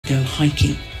go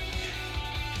hiking.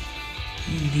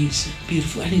 It's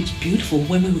beautiful, and it's beautiful.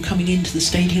 When we were coming into the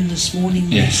stadium this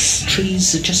morning, yes, the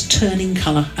trees are just turning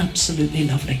colour. Absolutely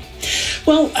lovely.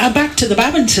 Well, back to the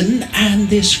badminton and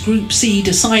this Group C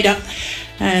decider,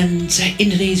 and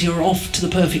Indonesia are off to the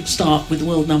perfect start with the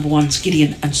world number ones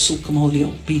Gideon and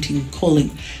Sukamuljo beating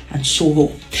Colin and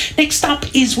Sogo. Next up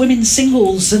is women's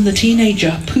singles, and the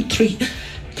teenager Putri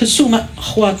Kusuma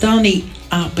Wardani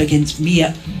up against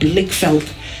Mia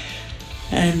Blichfeldt,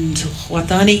 and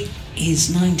Wardani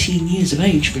is 19 years of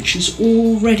age, but she's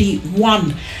already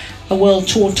won a World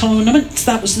Tour tournament.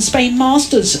 That was the Spain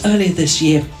Masters earlier this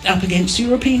year, up against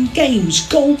European Games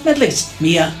gold medalist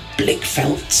Mia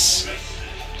Blichfeldt.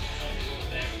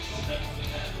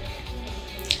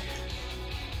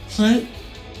 So,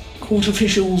 court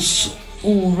officials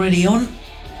already on,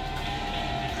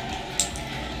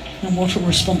 and what a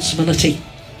responsibility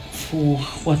for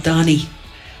Wardani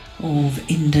of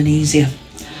Indonesia.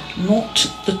 Not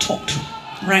the top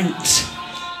ranked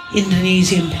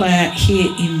Indonesian player here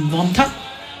in Vonta.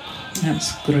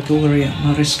 That's Gregoria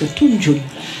Mariska Tunjung.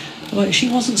 But she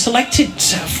wasn't selected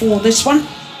for this one.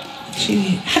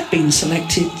 She had been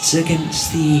selected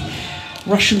against the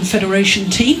Russian Federation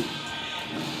team.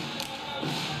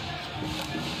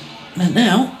 And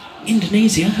now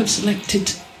Indonesia have selected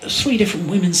 3 different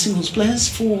women's singles players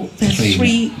for their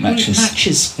 3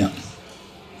 matches. Yeah.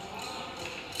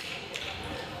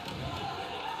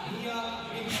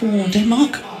 For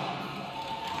Denmark,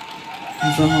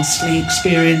 vastly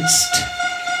experienced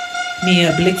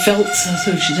Mia Blichfeldt,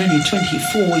 so she's only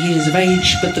 24 years of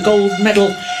age, but the gold medal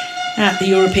at the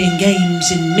European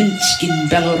Games in Minsk in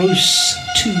Belarus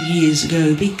 2 years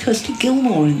ago beat Kirsty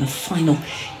Gilmore in the final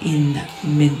in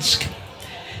Minsk.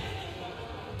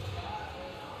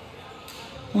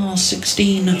 Last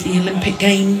 16 of the Olympic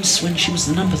Games, when she was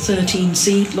the number 13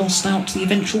 seed, lost out to the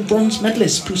eventual bronze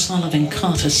medalist Pusala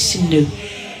Venkata Sindhu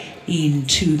in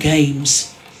 2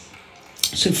 games.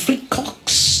 So Freak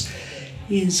Cox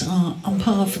is our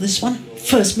umpire for this one.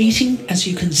 First meeting, as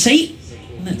you can see.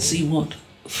 Let's see what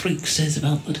Freak says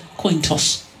about the coin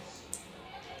toss.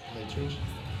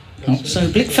 Oh. So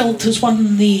Blichfeldt has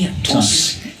won the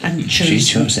toss and she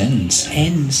chose ends.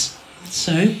 Ends.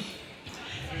 So,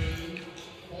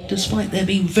 despite there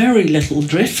being very little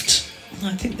drift,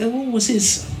 I think there always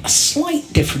is a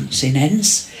slight difference in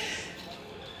ends.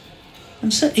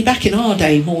 And certainly back in our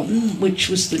day, Morton, which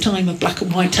was the time of black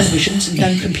and white televisions and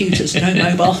no computers, no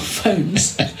mobile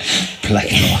phones.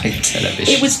 Black and white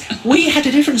television. We had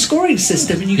a different scoring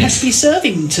system, and you had to be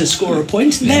serving to score a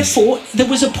point, and therefore there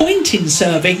was a point in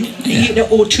serving,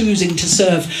 or choosing to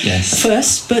serve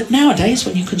first. But nowadays,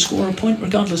 when you can score a point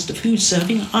regardless of who's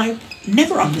serving, I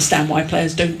never understand why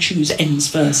players don't choose ends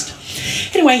first.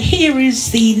 Anyway, here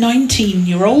is the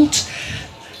 19-year-old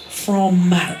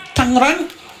from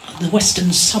Tangerang, the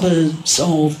western suburbs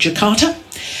of Jakarta.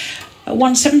 At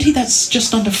 170, that's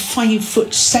just under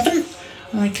 5'7",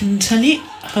 I can tell you,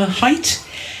 her height.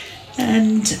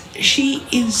 And she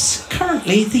is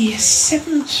currently the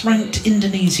 7th ranked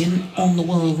Indonesian on the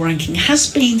world ranking.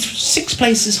 Has been 6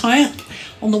 places higher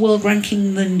on the world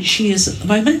ranking than she is at the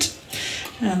moment.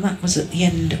 And that was at the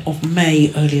end of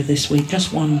May earlier this week,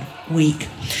 just 1 week.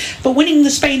 But winning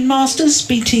the Spain Masters,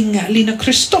 beating Lina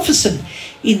Christophersen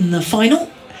in the final.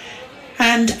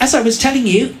 And as I was telling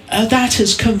you, that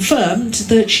has confirmed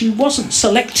that she wasn't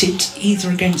selected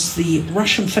either against the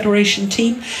Russian Federation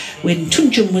team when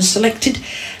Tunjung was selected,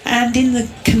 and in the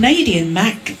Canadian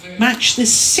match,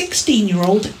 this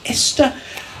 16-year-old Esther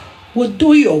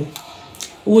Wadoyo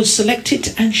was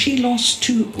selected, and she lost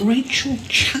to Rachel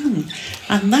Chang,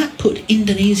 and that put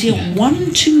Indonesia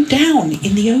 1-2 down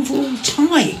in the overall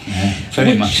tie. Yeah,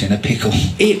 very much in a pickle.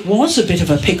 It was a bit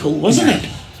of a pickle, wasn't it?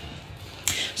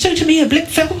 So to Mia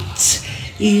Blichfeldt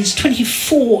is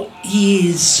 24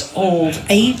 years of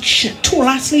age, tall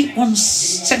athlete,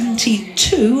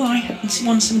 172, I haven't seen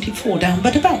 174 down,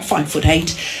 but about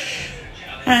 5'8".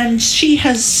 And she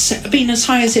has been as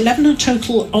high as 11, a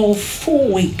total of 4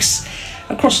 weeks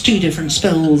across 2 different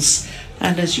spells.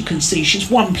 And as you can see, she's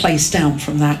 1 place down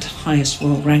from that highest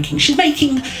world ranking. She's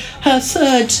making her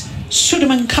 3rd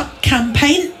Sudirman Cup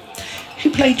campaign. She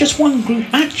played just 1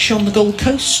 group match on the Gold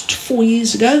Coast 4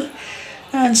 years ago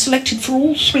and selected for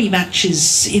all 3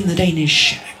 matches in the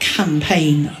Danish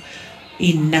campaign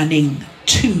in Nanning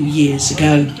 2 years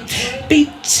ago.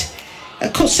 Beat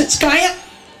Kosetskaya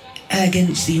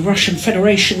against the Russian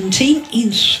Federation team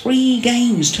in 3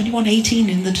 games, 21-18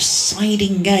 in the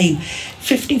deciding game.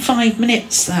 55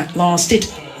 minutes that lasted.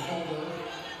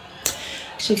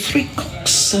 So Freak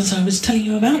Cox, as I was telling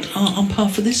you about, are umpire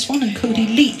for this one, and Cody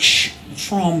Leach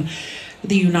from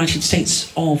the United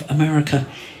States of America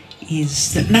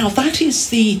is that now that is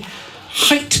the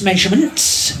height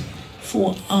measurements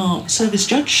for our service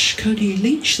judge, Cody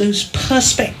Leach, those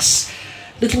Perspex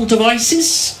little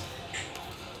devices.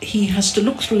 He has to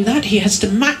look through that. He has to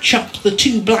match up the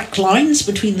two black lines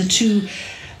between the two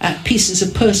pieces of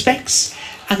Perspex,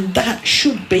 and that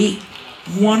should be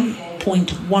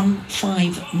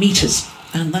 1.15 metres.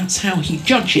 And that's how he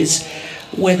judges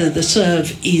whether the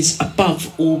serve is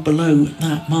above or below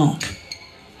that mark.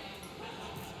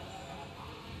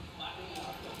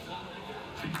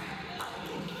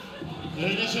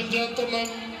 Ladies and gentlemen,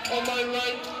 on my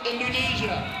right,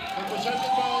 Indonesia,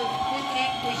 represented by Putri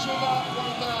Kusuma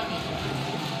Wardani.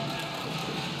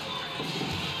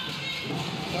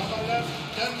 On my left,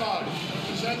 Denmark,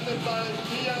 represented by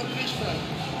Blichfeldt.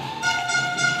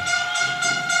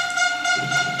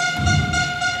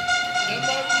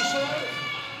 Denmark to serve,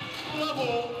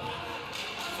 level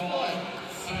 5.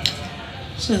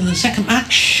 So the second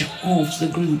match of the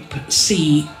Group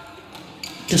C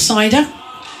decider,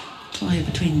 tie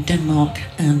between Denmark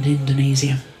and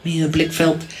Indonesia. Mia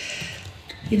Blichfeldt,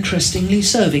 interestingly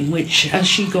serving, which as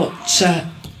she got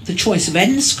the choice of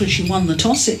ends because she won the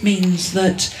toss, it means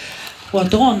that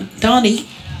Wardani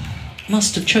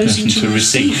must have chosen to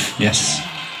receive. Yes.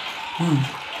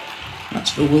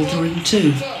 That's bewildering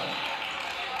too.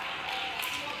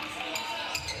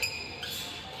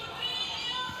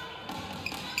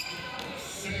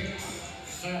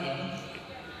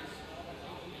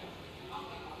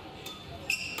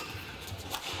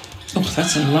 Oh,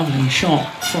 that's a lovely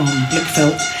shot from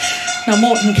Blichfeldt. Now,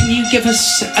 Morten, can you give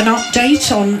us an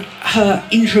update on her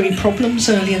injury problems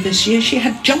earlier this year? She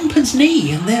had jumper's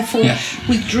knee and therefore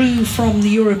withdrew from the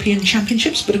European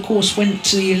Championships, but of course went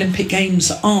to the Olympic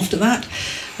Games after that.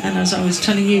 And as I was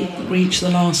telling you, reached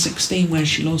the last 16 where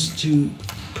she lost to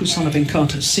Pusana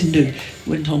Venkata Sindhu,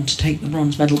 went on to take the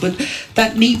bronze medal. But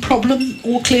that knee problem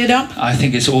all cleared up? I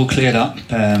think it's all cleared up,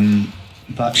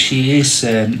 but she is,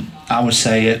 I would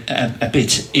say, a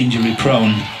bit injury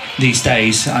prone these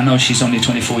days. I know she's only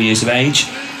 24 years of age,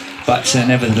 but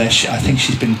nevertheless, I think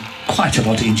she's been quite a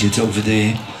lot injured over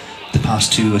the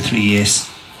past 2 or 3 years.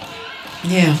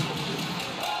 Yeah.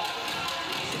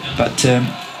 But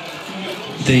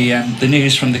the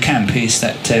news from the camp is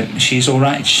that she's all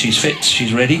right, she's fit,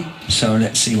 she's ready. So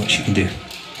let's see what she can do.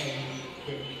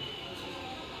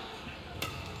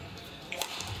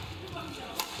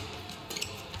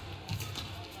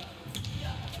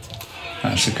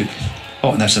 That's a good.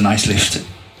 Oh, that's a nice lift.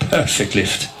 Perfect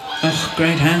lift. Oh,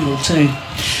 great angle too.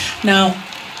 Now,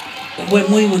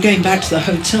 when we were going back to the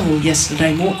hotel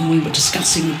yesterday, Morten, we were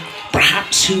discussing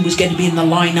perhaps who was going to be in the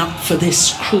lineup for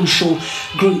this crucial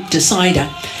group decider,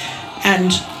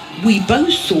 and we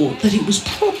both thought that it was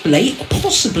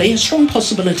possibly a strong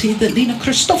possibility that Lina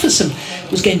Kristoffersen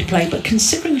was going to play, but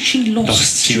considering she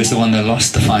was the one that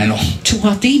lost the final to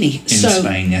Wardani in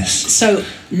Spain, yes. So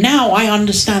now I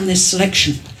understand this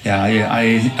selection. Yeah,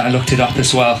 I looked it up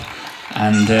as well,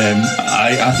 and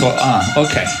I thought,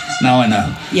 okay, now I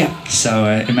know. Yeah. So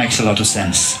it makes a lot of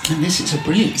sense. And this is a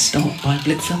brilliant start by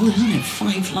Blichfeldt, isn't it?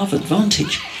 5-love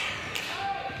advantage.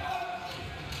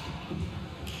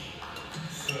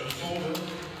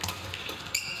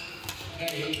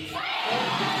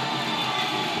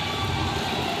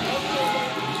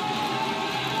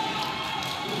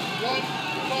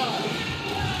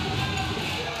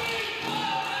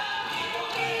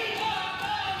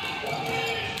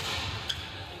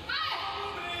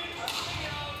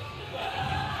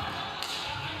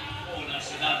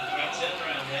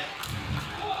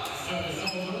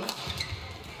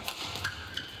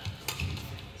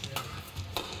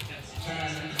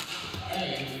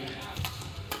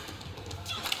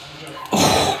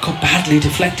 Badly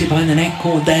deflected by the net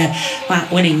cord there,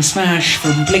 that winning smash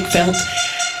from Blichfeldt.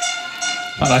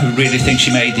 Well, I really think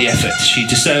she made the effort. She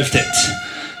deserved it.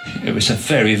 It was a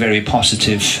very, very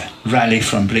positive rally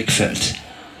from Blichfeldt.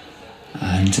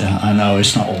 And I know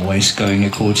it's not always going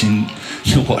according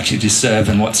to what you deserve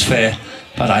and what's fair,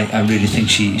 but I really think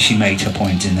she made her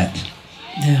point in that.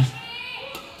 Yeah.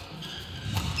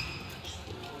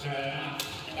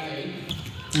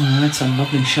 Oh, that's a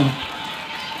lovely shot.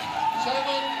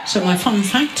 So my fun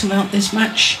fact about this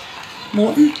match,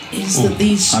 Morten, is that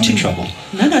these I'm in trouble.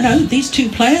 No. These two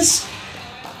players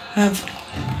have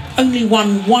only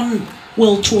won one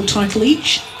World Tour title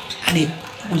each, and it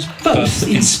was both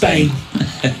in Spain.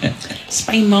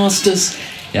 Spain Masters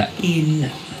in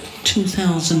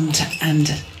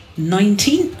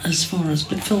 2019, as far as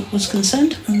Blichfeldt was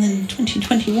concerned, and then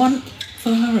 2021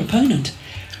 for her opponent.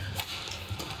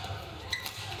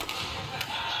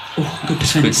 Oh, good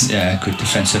defence. Good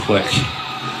defensive work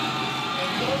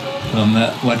from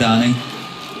Wardani.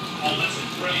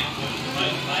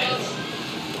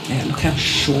 Yeah, look how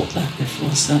short that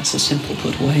was. That's a simple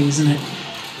put away, isn't it?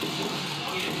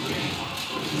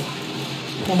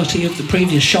 Quality of the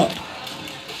previous shot,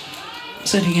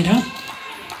 setting it up.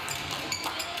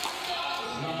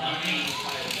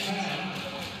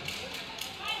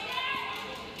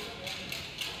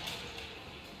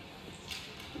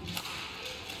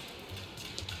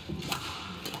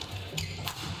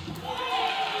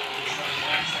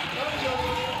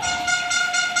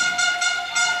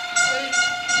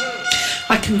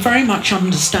 I can very much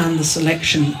understand the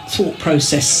selection thought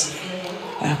process,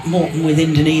 Morten, with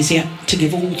Indonesia, to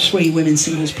give all 3 women's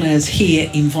singles players here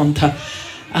in Vonta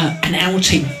an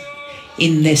outing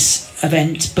in this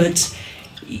event, but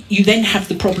you then have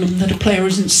the problem that a player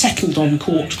isn't settled on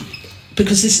court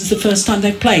because this is the first time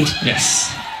they've played.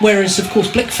 Yes. Whereas, of course,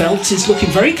 Blichfeldt is looking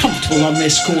very comfortable on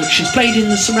this court. She's played in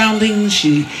the surroundings,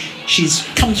 she's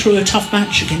come through a tough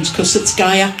match against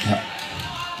Kusutskaya. Yep.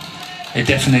 It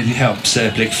definitely helps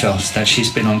Blichfeldt that she's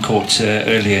been on court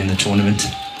earlier in the tournament.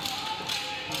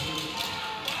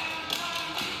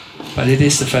 But it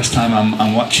is the first time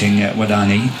I'm watching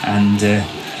Wardani, and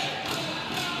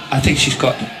I think she's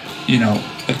got, you know,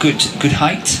 a good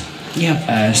height.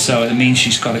 Yeah. So it means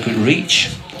she's got a good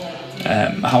reach.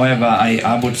 However,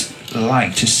 I would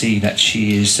like to see that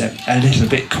she is a little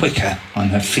bit quicker on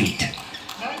her feet.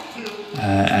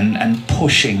 And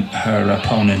pushing her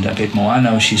opponent a bit more. I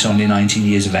know she's only 19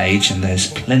 years of age and there's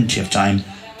plenty of time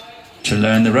to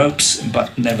learn the ropes,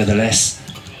 but nevertheless,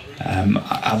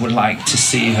 I would like to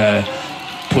see her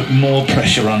put more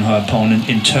pressure on her opponent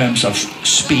in terms of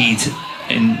speed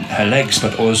in her legs,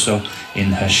 but also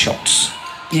in her shots.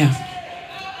 Yeah.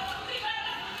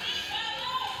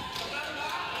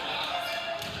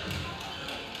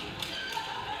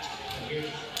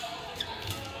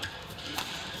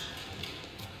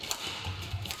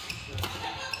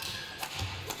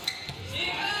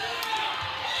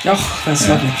 Oh, that's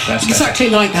lovely. That's exactly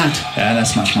better. Like that. Yeah,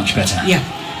 that's much, much better. Yeah.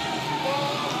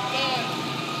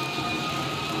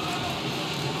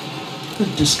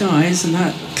 Good disguise, and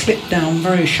that clipped down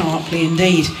very sharply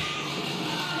indeed.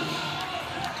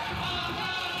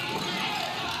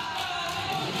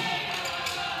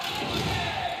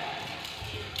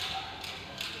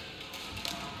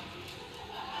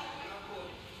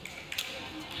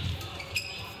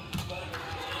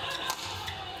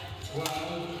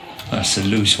 That's a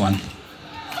loose one,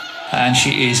 and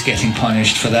she is getting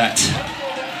punished for that.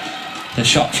 The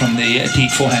shot from the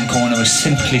deep forehand corner was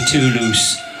simply too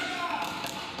loose,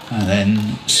 and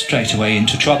then straight away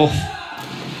into trouble.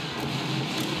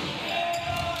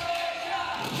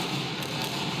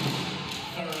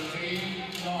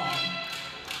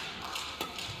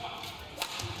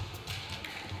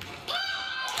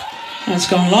 That's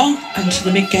gone long, and to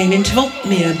the mid-game interval,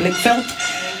 Mia Blichfeldt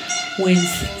with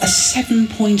a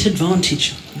 7-point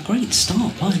advantage. A great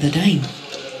start by the Dane.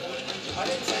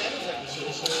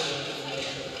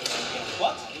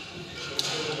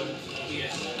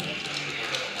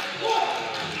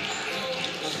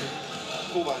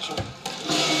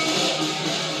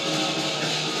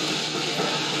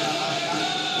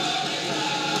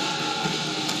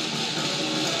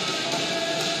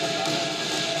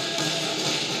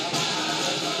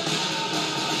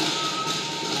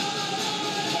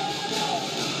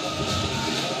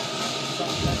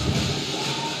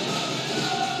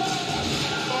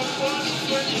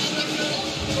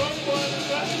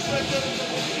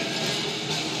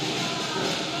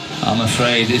 I'm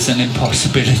afraid it's an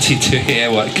impossibility to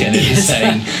hear what Kenneth is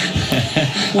saying.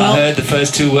 Well, I heard the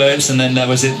first 2 words and then that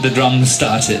was it, the drums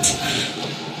started.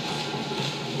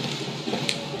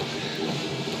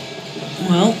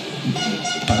 Well,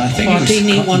 but I think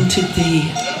Wardani wanted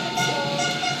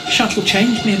the shuttle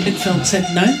change. Mia Blichfeldt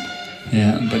said no.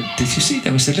 Yeah, but did you see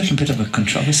there was a little bit of a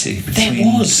controversy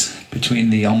between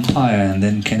the umpire and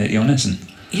then Kenneth Jonassen?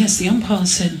 Yes, the umpire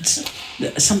said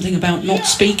something about not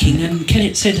speaking, and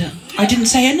Kenneth said, I didn't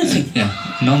say anything. Yeah,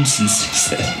 nonsense, he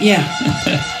said. Yeah.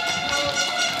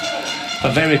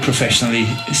 But very professionally,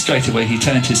 straight away he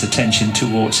turned his attention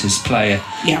towards his player,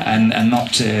 and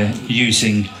not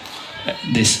using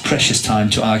this precious time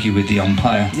to argue with the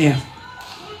umpire. Yeah.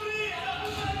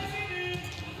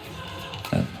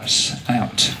 That was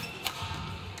out.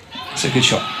 It's a good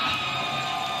shot.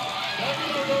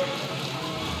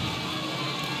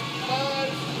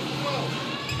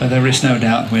 But there is no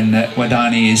doubt when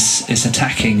Wardani is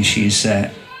attacking, she's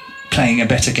playing a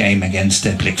better game against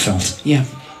Blichfeldt. Yeah.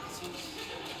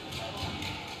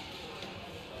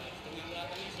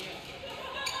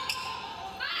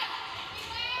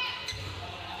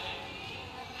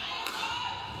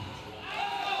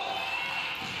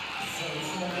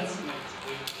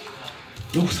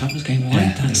 Oh, that was going wide.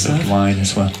 Yeah, That it serve. looked wide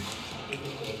as well.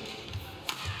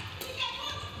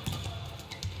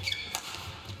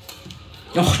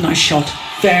 Oh, nice shot.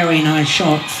 Very nice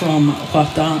shot from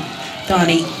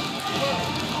Wardani.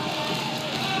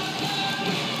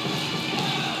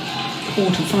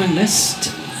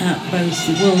 Quarter-finalist at both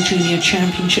the World Junior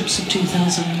Championships of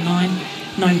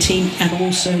 2019 and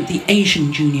also the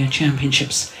Asian Junior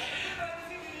Championships.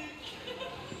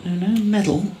 No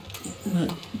medal,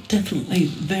 but definitely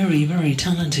very, very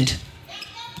talented.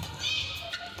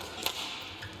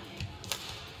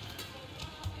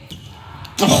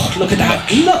 Oh, look at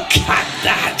that. Look at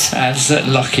that. That's a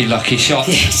lucky shot.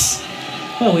 Yes.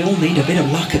 Well, we all need a bit of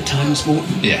luck at times,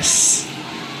 Morton. Yes.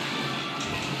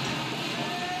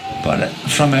 But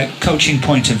from a coaching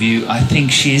point of view, I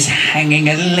think she is hanging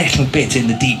a little bit in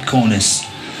the deep corners,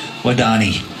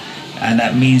 Wardani. And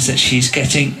that means that she's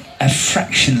getting a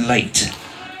fraction late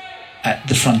at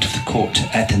the front of the court,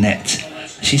 at the net.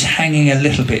 She's hanging a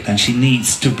little bit and she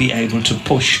needs to be able to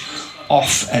push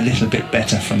off a little bit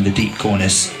better from the deep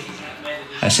corners.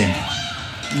 That's in.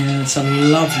 Yeah, it's a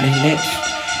lovely lift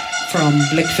from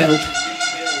Blichfeldt.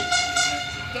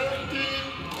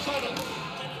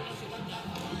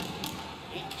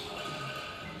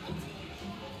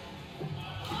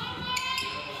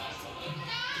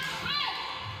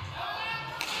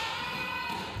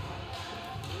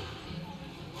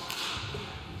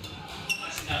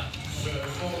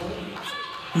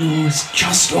 Oh, it's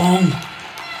just wrong.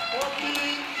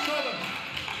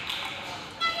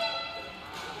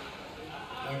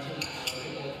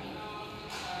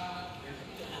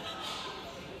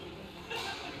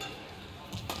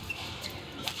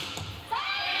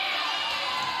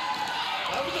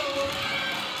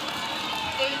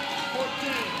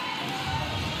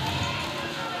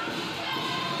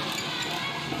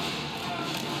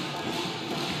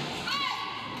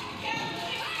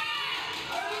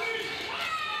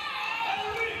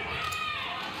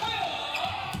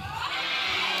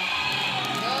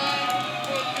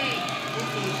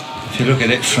 If you look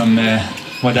at it from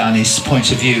Wardani's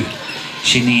point of view,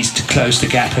 she needs to close the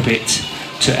gap a bit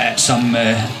to add some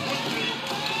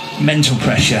mental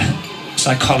pressure,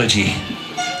 psychology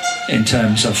in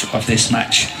terms of this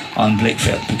match on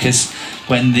Blichfeldt, because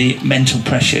when the mental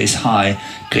pressure is high,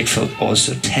 Blichfeldt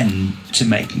also tend to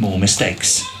make more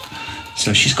mistakes.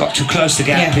 So she's got to close the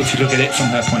gap, if you look at it from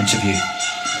her point of view,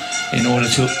 in order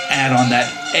to add on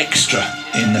that extra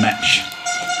in the match.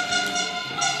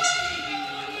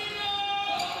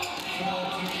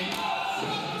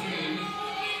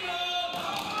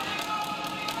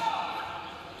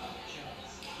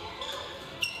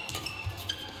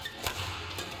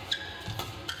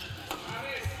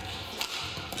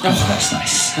 Oh, that's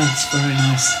nice. That's very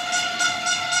nice.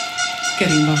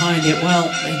 Getting behind it well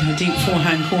in her deep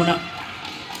forehand corner.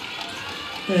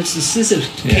 There's the scissor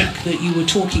kick that you were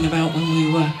talking about when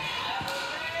we were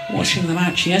watching the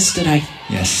match yesterday.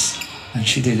 Yes, and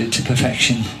she did it to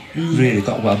perfection. Really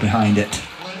got well behind it.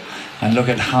 And look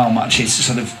at how much it's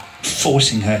sort of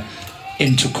forcing her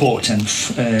into court and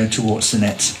towards the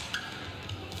net.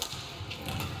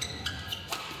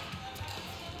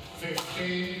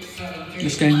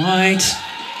 It's going wide.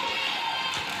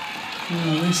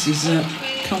 Well, this is a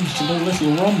comfortable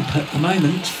little romp at the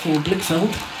moment for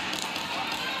Blichfeldt.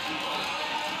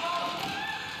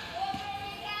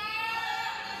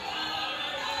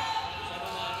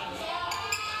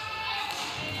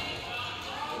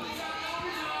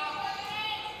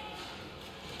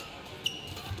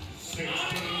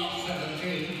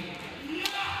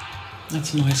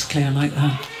 That's a nice clear like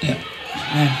that. Yeah.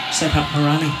 Set up the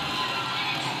rally.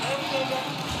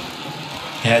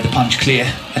 Yeah, the punch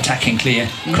clear, attacking clear,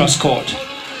 cross court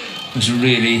was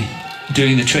really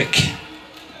doing the trick.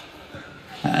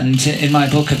 And in my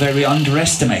book, a very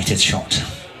underestimated shot.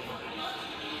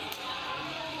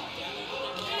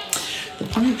 The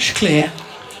punch clear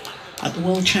at the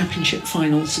World Championship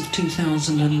Finals of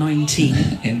 2019.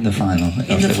 In the final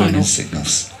of the women's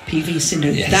singles. PV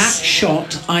Sindhu. Yes. That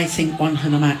shot, I think, won her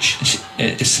the match.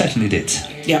 It certainly did.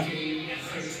 Yeah.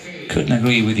 Couldn't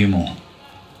agree with you more.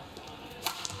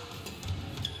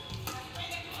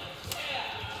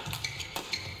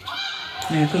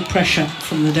 Yeah, good pressure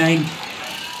from the Dane.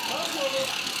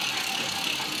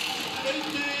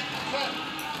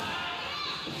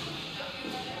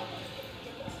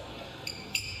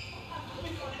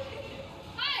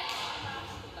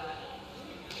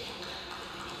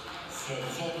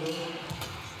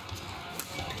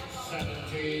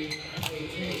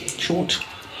 Short.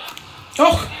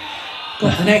 Oh!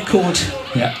 Got the net cord.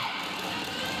 Yeah.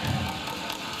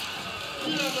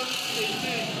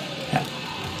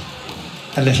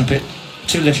 A little bit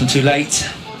too little, too late.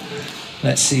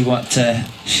 Let's see what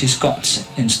she's got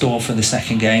in store for the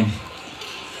second game.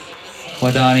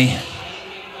 Wardani.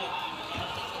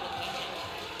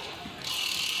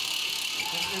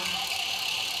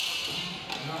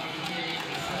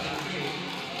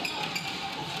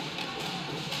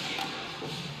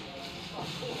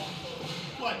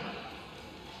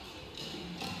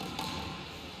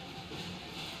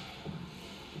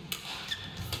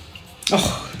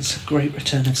 Oh, that's a great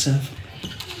return of serve.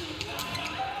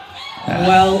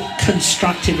 Well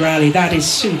constructed rally. That is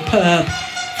superb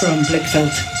from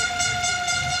Blichfeldt.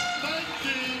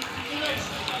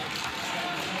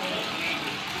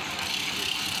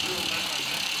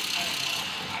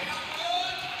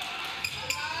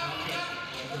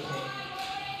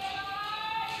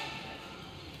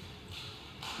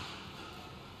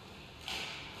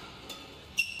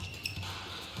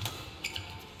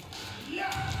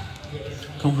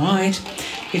 Gone wide.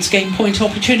 It's game point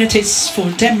opportunities for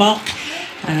Denmark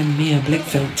and Mia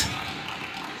Blichfeldt.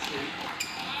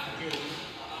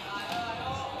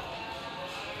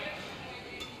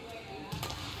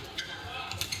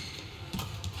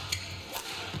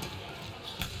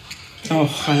 Oh,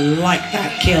 I like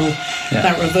that kill. Yeah.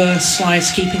 That reverse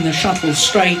slice, keeping the shuttle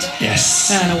straight.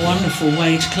 Yes. And a wonderful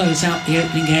way to close out the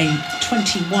opening game.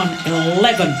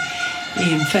 21-11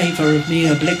 in favour of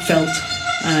Mia Blichfeldt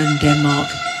and Denmark.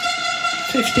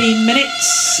 15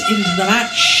 minutes into the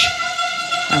match,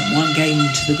 and 1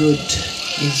 game to the good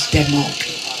is Denmark.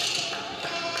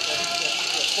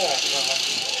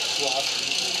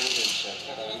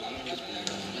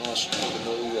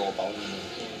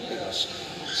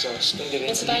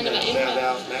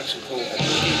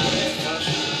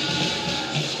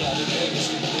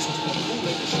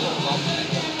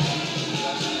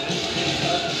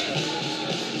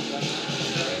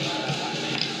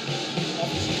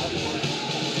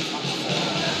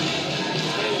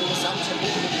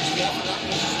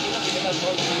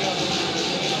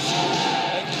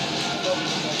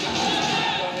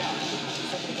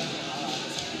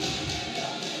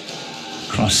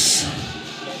 Cross,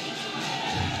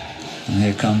 and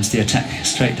here comes the attack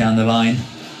straight down the line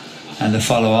and the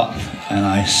follow-up, and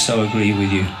I so agree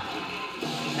with you.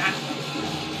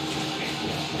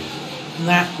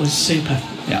 That was super.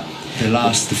 Yeah,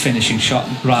 the finishing shot,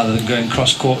 rather than going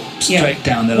cross-court, straight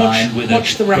down the line with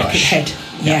watch the racket brush. head.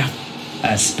 Yeah.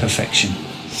 As perfection.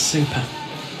 Super.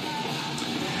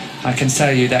 I can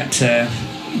tell you that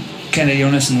Kennedy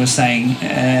Jonassen was saying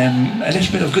a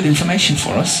little bit of good information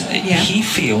for us. Yeah. He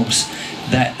feels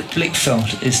that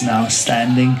Blichfeldt is now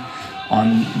standing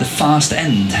on the fast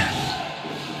end.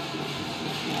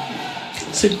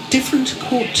 So different to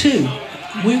court 2.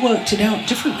 We worked it out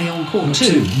differently on court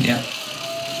 2. Yeah.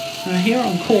 Here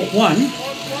on court 1.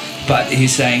 But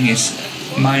he's saying it's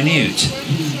minute,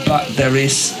 but there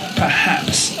is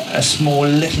perhaps a small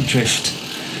little drift,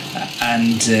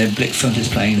 and Blichfeldt is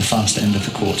playing the fast end of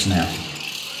the court now.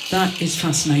 That is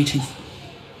fascinating.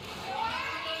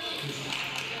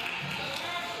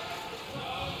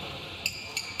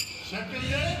 Second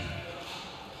game,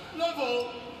 level.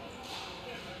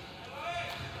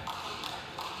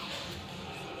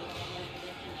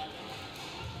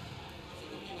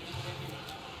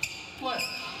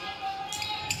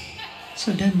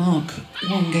 So Denmark,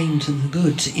 1 game to the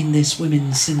good in this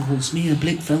women's singles. Mia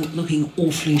Blichfeldt looking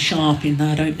awfully sharp in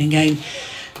that opening game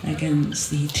against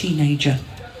the teenager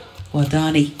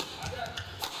Wardani.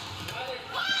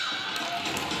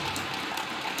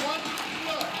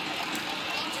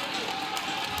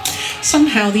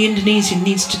 Somehow the Indonesian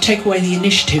needs to take away the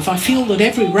initiative. I feel that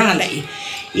every rally,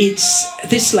 it's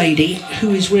this lady who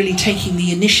is really taking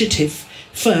the initiative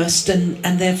first, and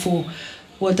therefore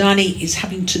Wardani is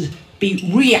having to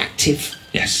be reactive.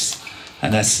 Yes,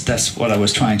 and that's what I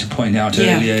was trying to point out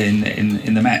earlier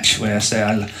in the match, where I say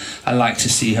I like to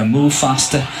see her move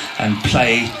faster and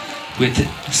play with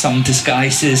some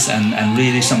disguises and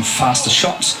really some faster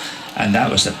shots, and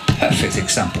that was a perfect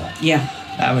example. Yeah,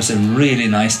 that was a really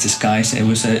nice disguise. It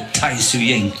was a Tai Su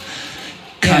Ying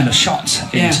kind of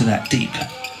shot into that deep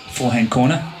forehand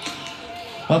corner.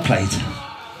 Well played,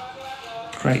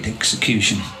 great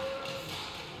execution.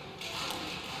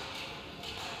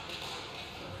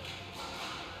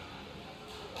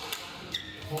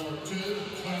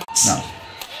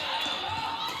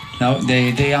 No,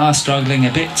 they are struggling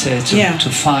a bit to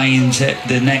find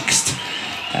the next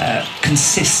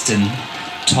consistent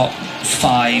top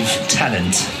 5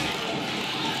 talent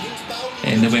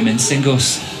in the women's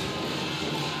singles.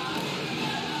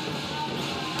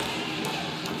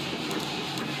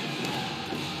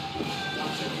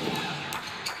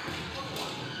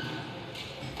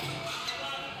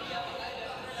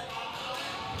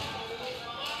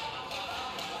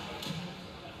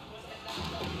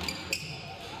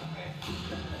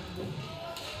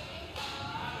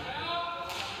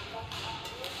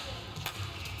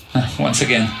 once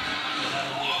again.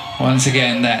 Once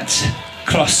again, that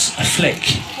cross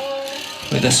flick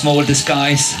with a small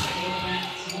disguise.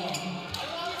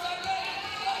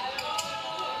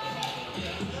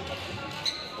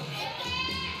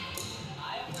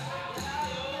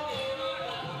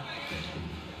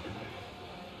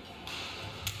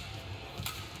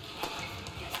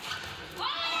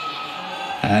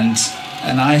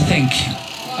 And I think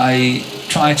I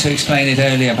tried to explain it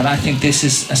earlier, but I think this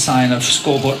is a sign of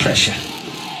scoreboard pressure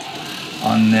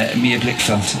on Mia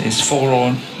Blichfeldt. It's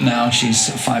 4-all now. She's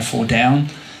 5-4 down.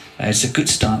 It's a good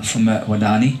start from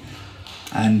Wardani,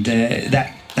 and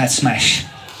that smash.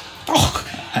 Oh,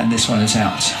 and this one is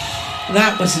out.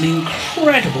 That was an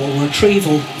incredible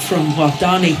retrieval from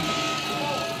Wardani.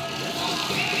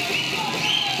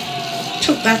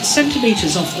 Took that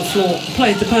centimetres off the floor,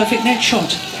 played the perfect net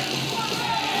shot.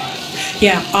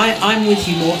 Yeah, I'm with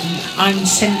you, Morten. I'm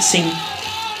sensing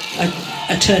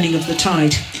a turning of the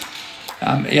tide.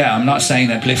 Yeah, I'm not saying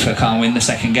that Blichfeldt can't win the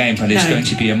second game, but it's going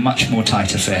to be a much more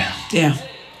tight affair. Yeah.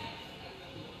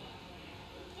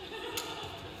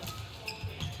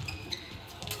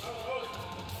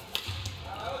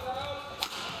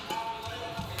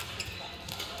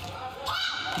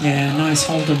 Yeah, nice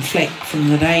hold and flick from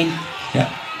the Dane.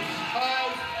 Yeah.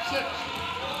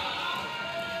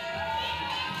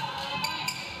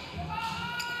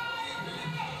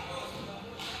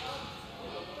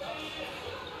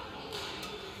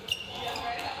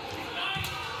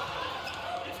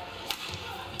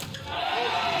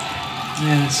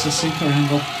 Yeah, it's a super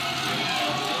angle.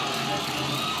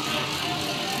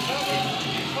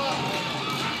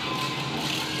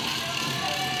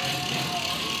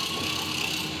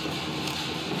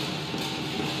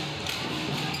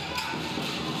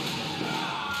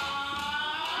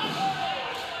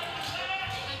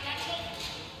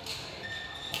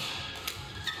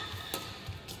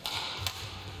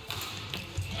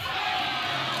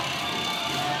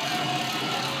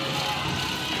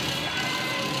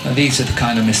 These are the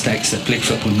kind of mistakes that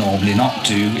Blichfeldt would normally not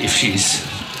do if she's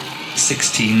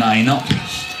 16-9 up.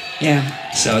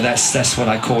 Yeah. So that's what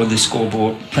I call the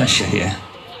scoreboard pressure here.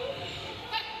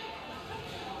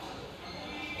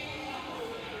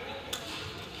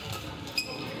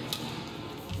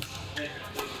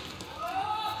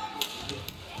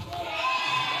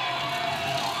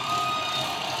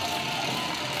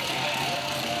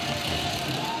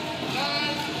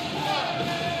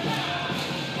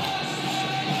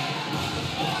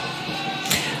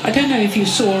 I don't know if you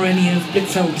saw any of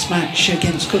Blichfeldt's match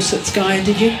against Kusuma,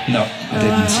 did you? No, I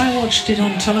didn't. I watched it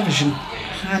on television,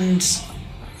 and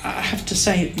I have to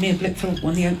say, Mia Blichfeldt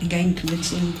won the opening game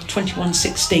convincingly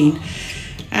 21-16,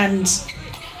 and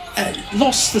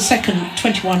lost the second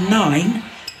 21-9.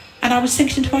 And I was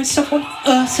thinking to myself, what on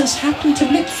earth has happened to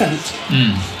Blichfeldt?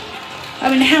 I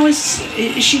mean, how is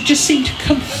she just seemed to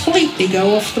completely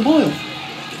go off the boil?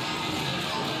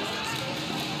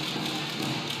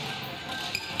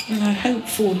 And I hope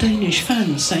for Danish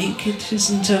fans' sake it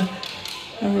isn't a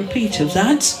repeat of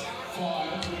that.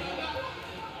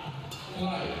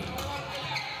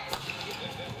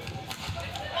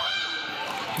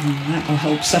 And that will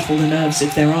help settle the nerves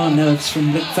if there are nerves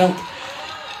from Blichfeldt.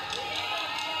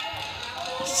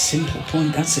 Simple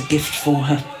point, that's a gift for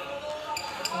her.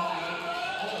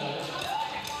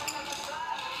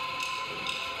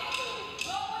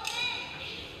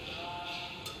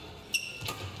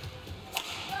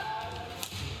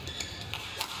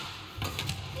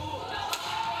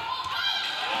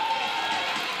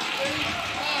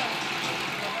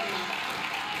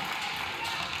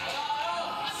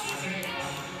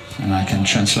 And I can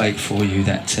translate for you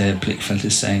that Blichfeldt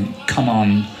is saying, come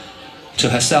on, to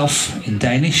herself in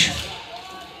Danish.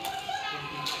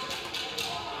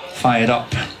 Fired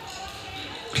up,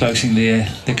 closing the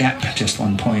gap, just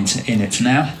 1 point in it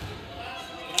now.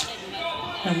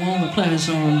 And while the players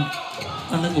are on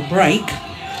a little break,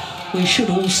 we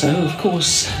should also, of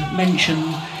course,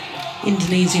 mention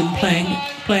Indonesian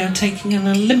player taking an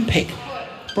Olympic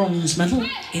bronze medal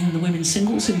in the women's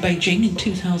singles in Beijing in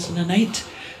 2008.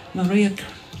 Maria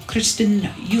Kristin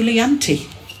Yulianti.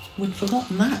 We'd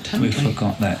forgotten that, hadn't we? We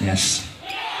forgot that, yes.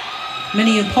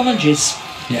 Many apologies.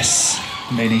 Yes,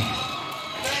 many.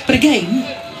 But again,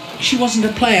 she wasn't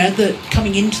a player that,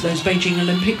 coming into those Beijing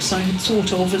Olympics, I had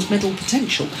thought of as medal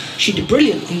potential. She did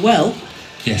brilliantly well.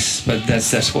 Yes, but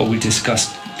that's what we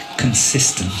discussed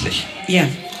consistently. Yeah.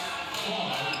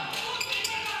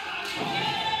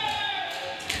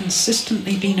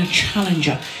 Consistently been a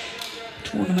challenger,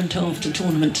 tournament after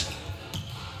tournament.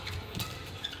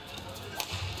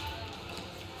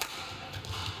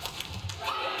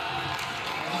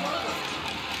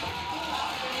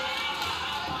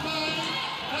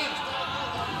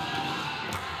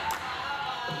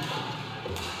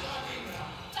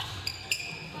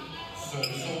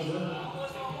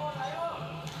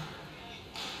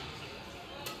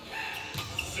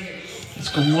 It's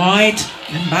gone wide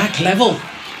and back level.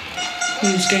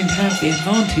 Who's going to have the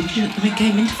advantage at the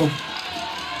mid-game interval?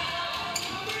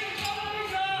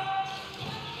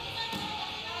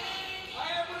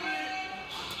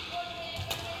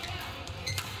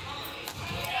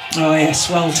 Oh yes,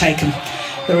 well taken.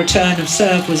 The return of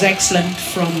serve was excellent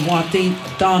from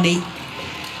Wardani,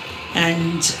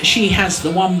 and she has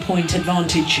the 1 point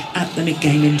advantage at the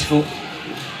mid-game interval.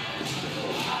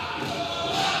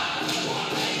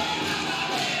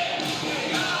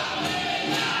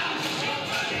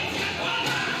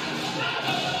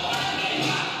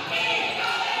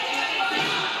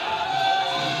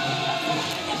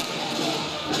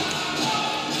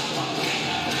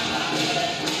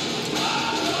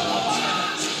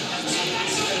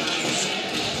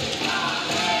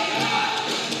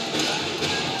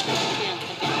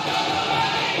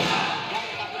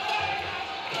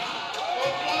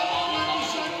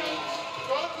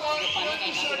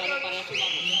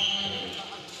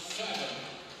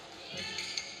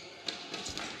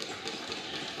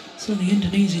 So the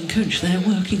Indonesian coach there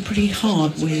working pretty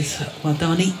hard with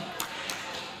Wardani.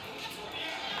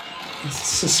 I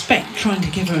suspect trying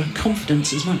to give her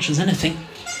confidence as much as anything.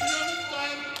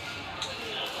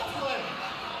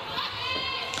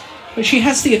 But she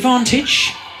has the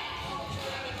advantage.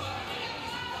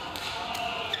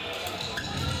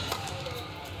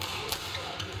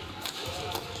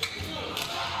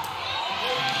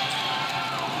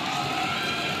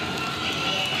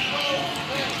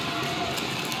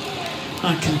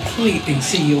 I completely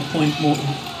see your point, Morten,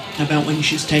 about when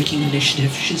she's taking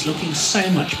initiative. She's looking so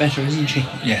much better, isn't she?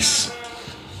 Yes.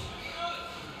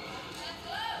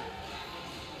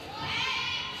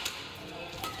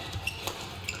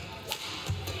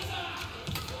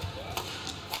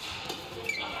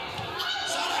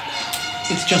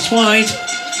 It's just wide.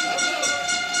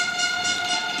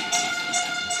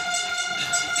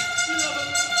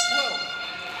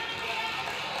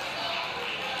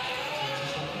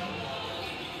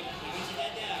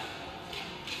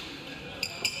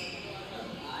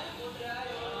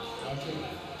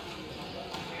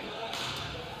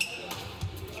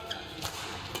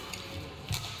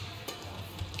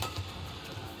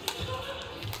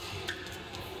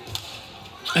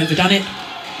 Overdone it.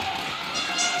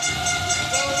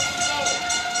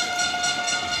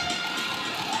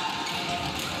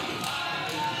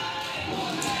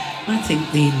 I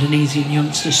think the Indonesian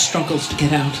youngster struggles to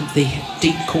get out of the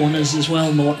deep corners as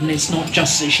well, Morten. It's not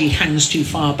just that she hangs too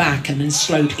far back and is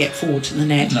slow to get forward to the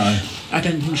net. No. I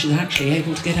don't think she's actually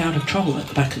able to get out of trouble at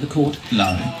the back of the court.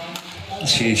 No.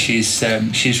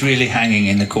 She's really hanging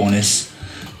in the corners.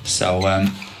 So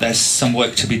there's some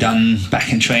work to be done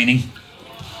back in training.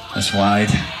 That's wide.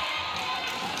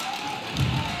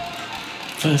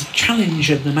 First challenge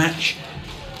of the match.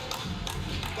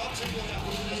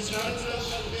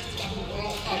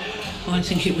 I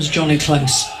think it was jolly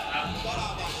close.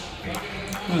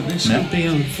 Well, this could be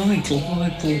a vital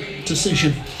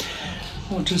decision.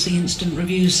 What does the instant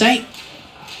review say?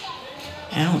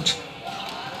 Out.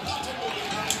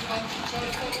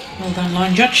 Well done,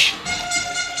 line judge.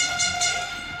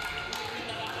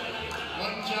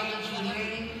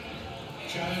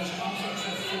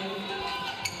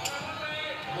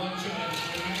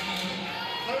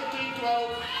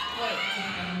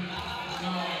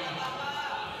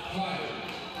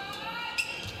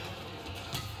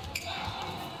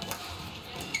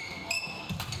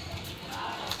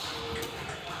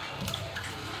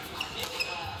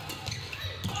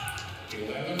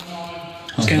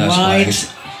 It's going wide.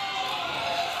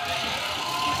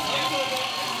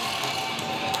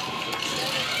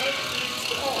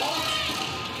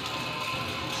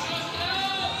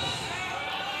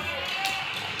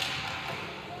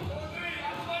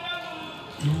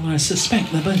 I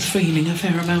suspect they're both feeling a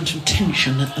fair amount of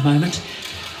tension at the moment.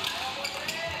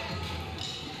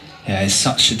 Yeah, it's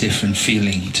such a different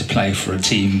feeling to play for a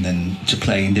team than to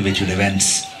play individual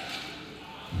events.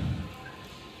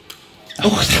 Oh,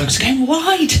 that was going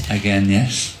wide. Again,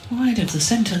 yes. Wide of the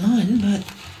centre line, but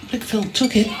Blichfeldt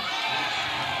took it.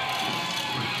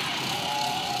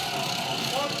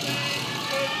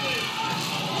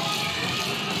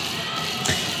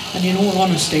 And in all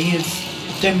honesty,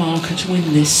 if Denmark are to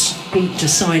win this group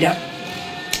decider,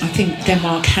 I think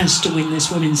Denmark has to win this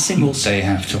women's singles. They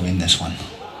have to win this one.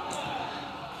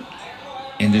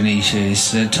 Indonesia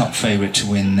is the top favourite to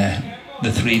win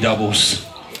the three doubles.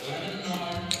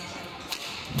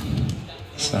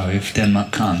 So if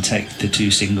Denmark can't take the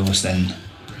two singles, then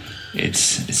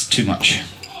it's too much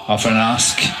of an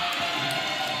ask.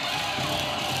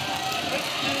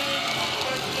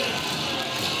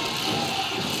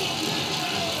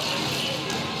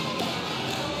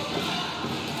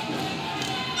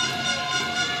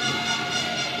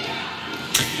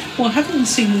 Well, having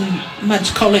seen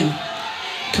Mads Colling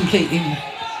completely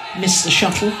miss the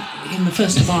shuttle in the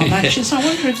first of our matches, I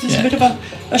wonder if there's a bit of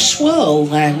a swirl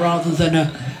there rather than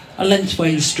a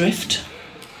lengthways drift.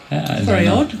 Very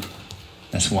odd.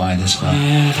 That's wide as well.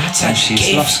 Yeah, that's and a she's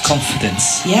gift. lost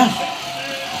confidence. Yeah.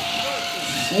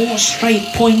 4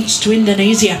 straight points to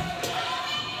Indonesia.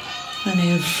 And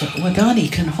if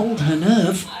Wardani can hold her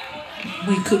nerve,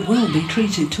 we could well be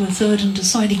treated to a third and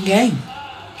deciding game.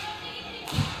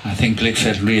 I think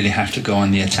Blichfeldt really have to go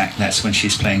on the attack. That's when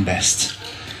she's playing best.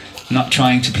 Not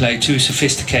trying to play too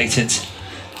sophisticated,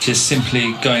 just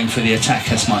simply going for the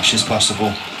attack as much as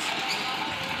possible.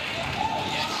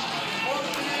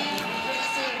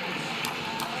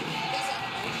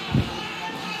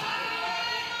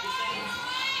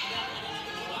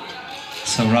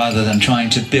 So rather than trying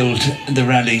to build the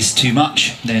rallies too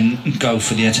much, then go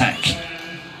for the attack.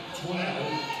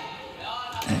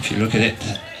 And if you look at it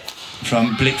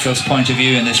from Blichfeldt's point of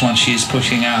view, in this one she's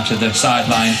pushing out of the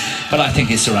sideline, but I think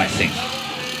it's the right thing.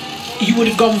 You would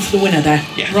have gone for the winner there,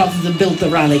 rather than build the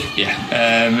rally. Yeah,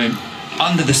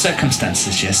 under the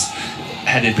circumstances, yes.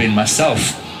 Had it been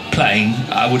myself playing,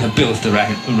 I would have built the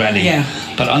rally. Yeah.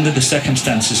 But under the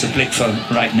circumstances of Blichfeldt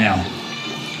right now,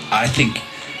 I think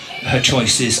her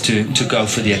choice is to go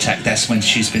for the attack. That's when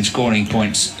she's been scoring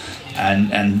points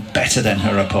and better than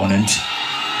her opponent.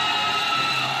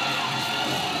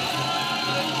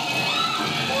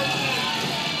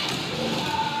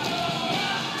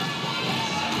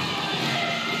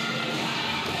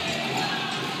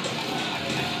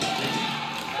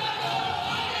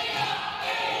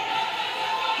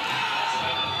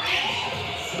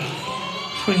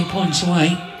 Three points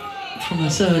away from a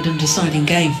third and deciding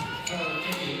game.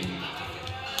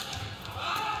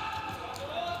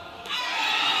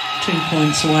 Two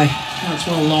points away. That's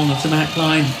well long of the back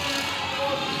line.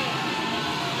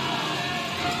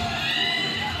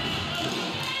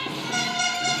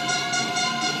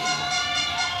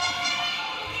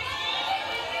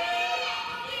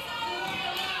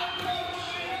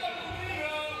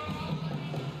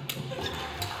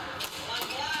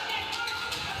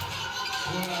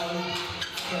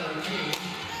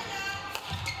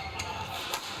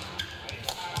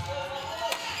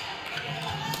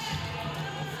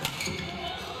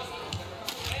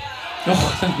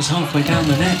 Oh, that was halfway down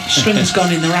the net. String's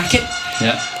gone in the racket.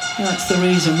 Yeah. That's the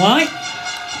reason why.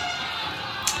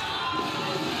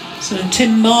 So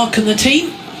Tim, Mark and the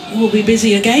team will be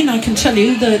busy again. I can tell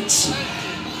you that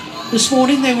this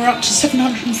morning they were up to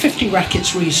 750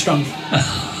 rackets restrung.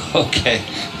 Okay,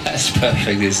 that's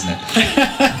perfect, isn't it?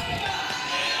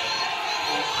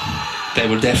 They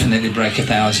will definitely break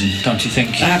 1,000, don't you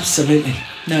think? Absolutely,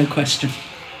 no question.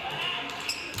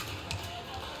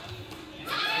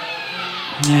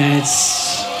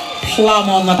 It's plumb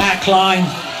on the back line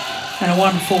and a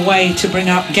wonderful way to bring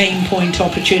up game point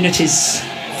opportunities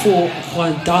for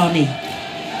Wardani.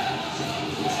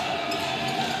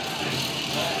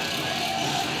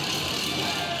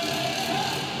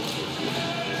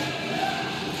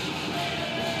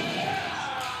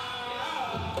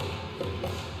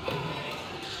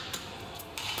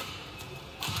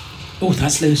 Oh,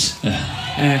 that's loose.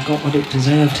 Got what it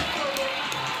deserved.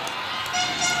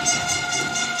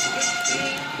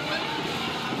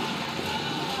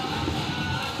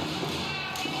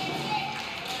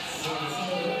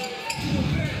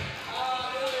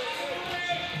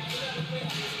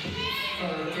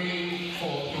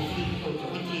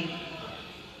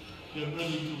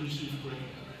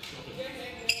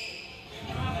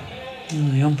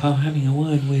 The umpire having a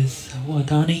word with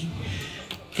Wardani.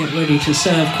 Get ready to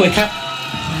serve quicker.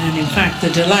 And in fact the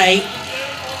delay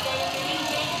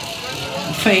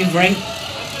favouring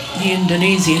the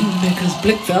Indonesian because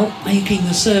Blichfeldt making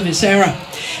the service error.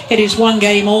 It is 1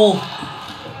 game all.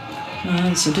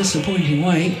 That's a disappointing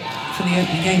way for the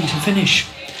opening game to finish.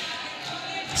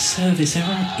 Service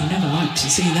error, you never like to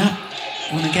see that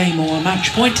on a game or a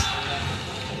match point.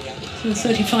 So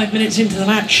 35 minutes into the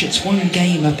match, it's 1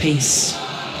 game apiece.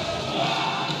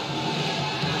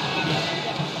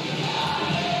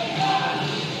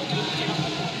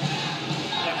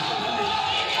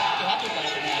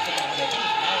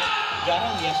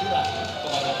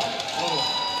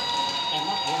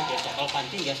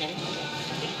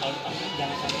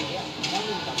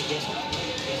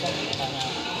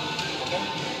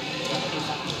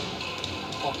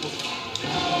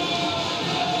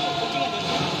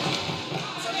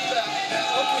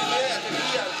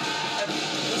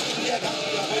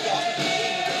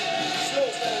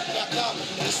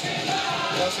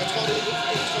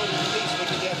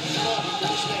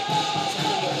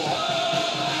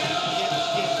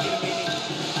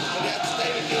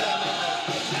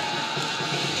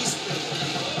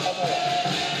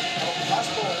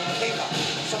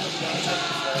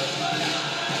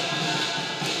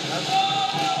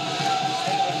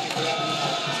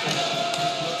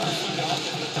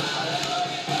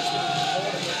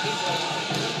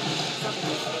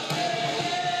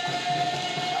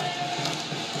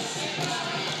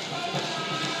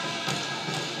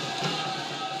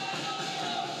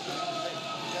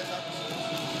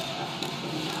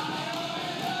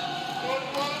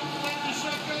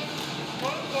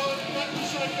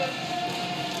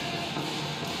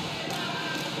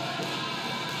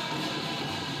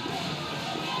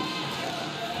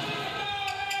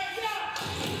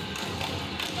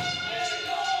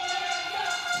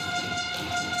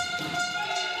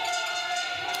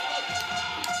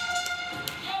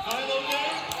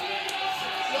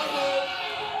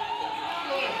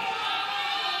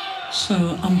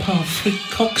 So umpire Frick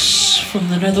Cox from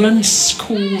the Netherlands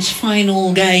calls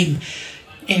final game.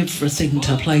 Everything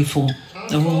to play for.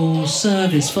 Oh,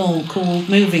 service fault called,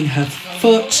 moving her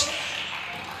foot.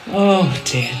 Oh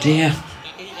dear, dear.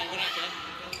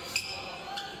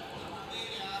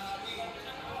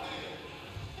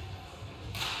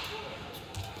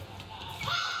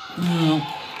 Well,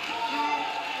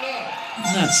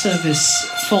 that service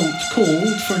fault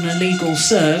called for an illegal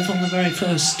serve on the very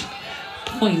first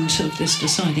point of this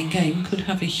deciding game could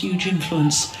have a huge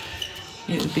influence.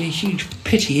 It would be a huge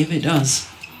pity if it does.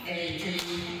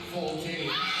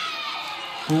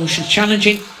 Oh, she's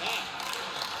challenging.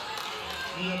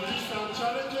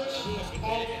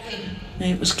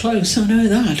 It was close, I know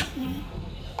that.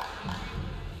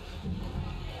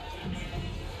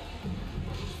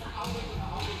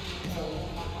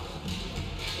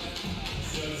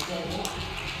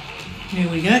 Here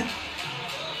we go.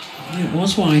 It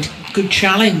was wide. Good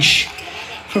challenge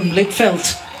from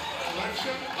Blichfeldt.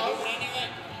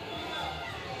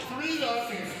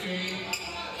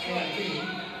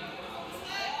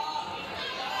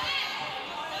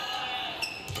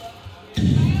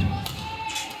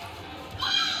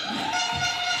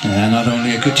 Not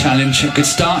only a good challenge, a good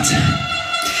start.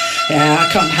 Yeah,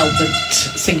 I can't help but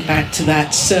think back to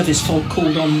that service fault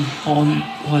called on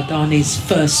Wardani's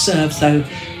first serve, though,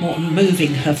 Morton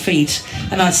moving her feet.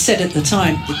 And I said at the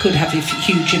time it could have a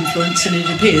huge influence, and it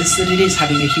appears that it is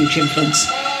having a huge influence.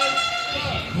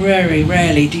 Very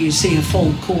rarely do you see a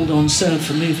fault called on serve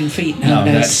for moving feet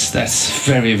nowadays. No, that's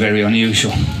very, very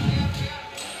unusual.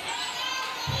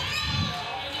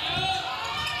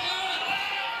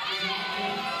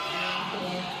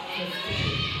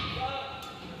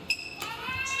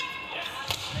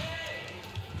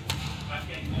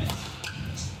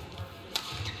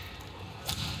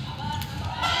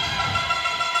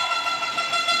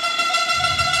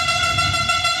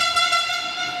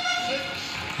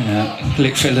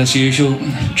 Blichfeldt, as usual,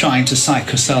 trying to psych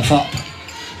herself up.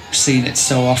 Seen it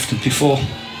so often before.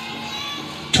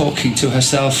 Talking to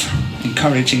herself,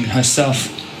 encouraging herself.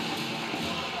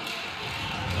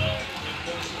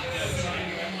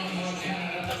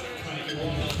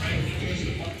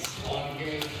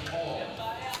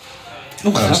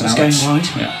 Oh, that was going wide.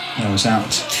 Yeah, that was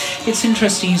out. It's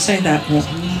interesting you say that,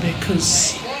 Morton,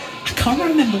 because I can't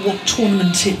remember what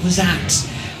tournament it was at,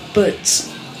 but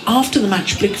after the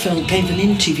match, Blichfeldt gave an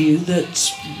interview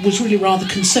that was really rather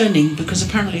concerning, because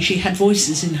apparently she had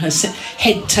voices in her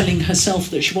head telling herself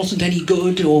that she wasn't any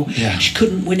good, or she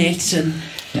couldn't win it. And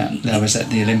yeah, that was at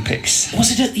the Olympics.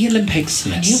 Was it at the Olympics?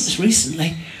 Yes. I knew it was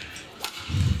recently.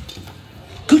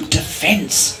 Good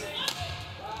defence.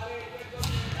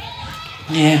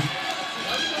 Yeah.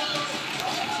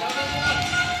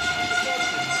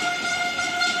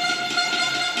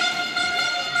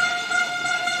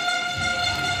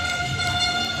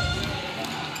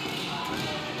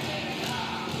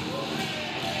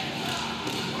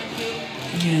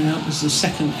 Yeah, that was the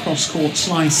second cross-court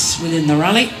slice within the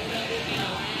rally.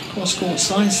 Cross-court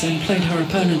slice, then played her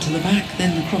opponent to the back,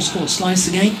 then the cross-court slice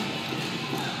again.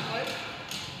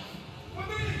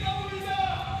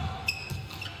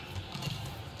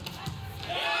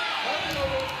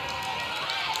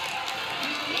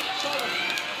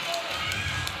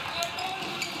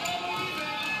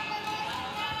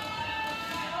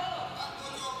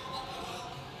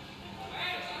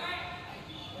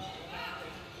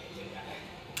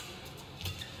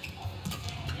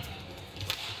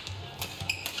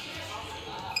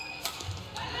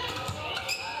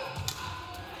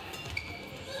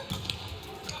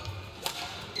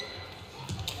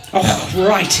 Oh,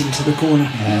 right into the corner.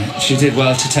 Yeah, she did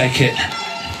well to take it.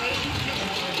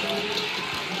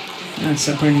 That's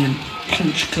a brilliant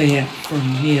punch clear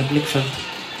from Mia Blichfeldt.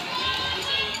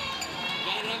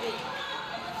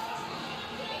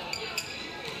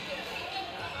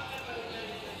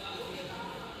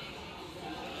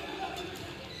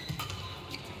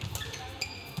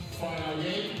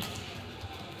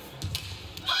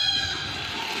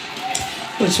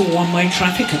 Well, it's all one-way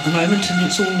traffic at the moment, and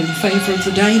it's all in favour of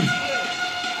the Dane.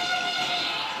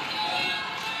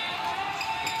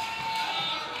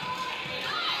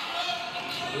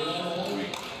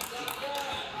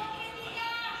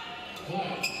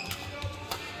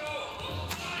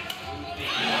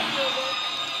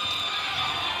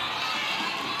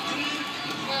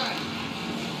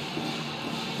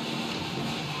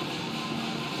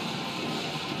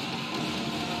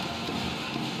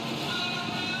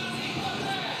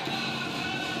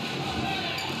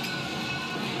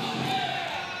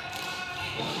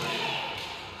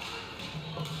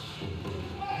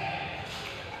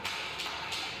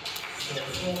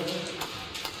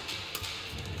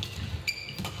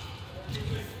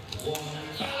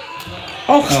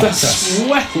 Oh, that's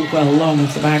well long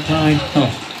of the back line. Oh.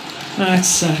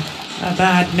 That's a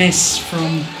bad miss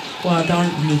from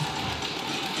Wardani.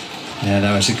 Yeah,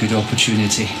 that was a good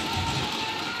opportunity.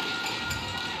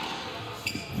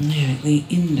 Yeah, the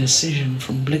indecision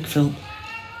from Blichfeldt.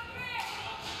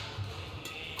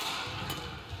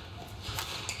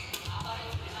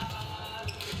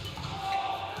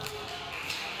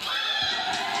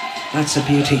 That's a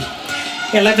beauty.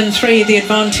 11-3, the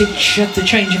advantage at the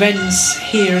change of ends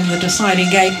here in the deciding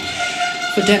game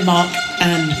for Denmark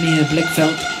and Mia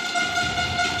Blichfeldt.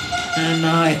 And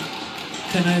I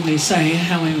can only say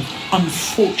how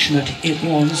unfortunate it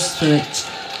was that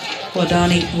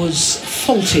Wardani was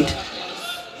faulted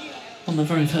on the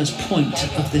very first point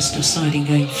of this deciding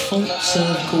game. Fault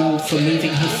serve call for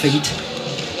moving her feet.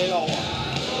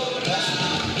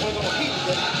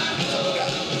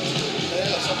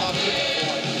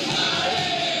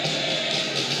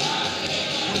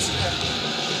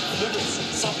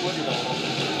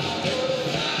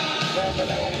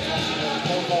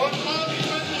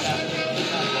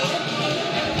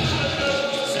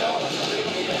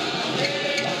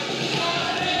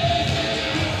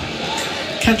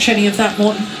 Catch any of that,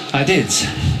 Morten? I did.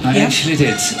 I actually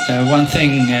did. One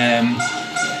thing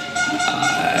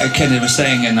Kenny was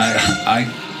saying, and I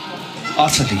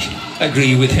utterly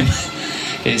agree with him,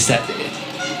 is that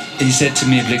he said to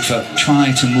me, Blichfeldt,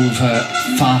 try to move her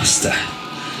faster.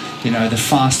 You know, the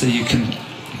faster you can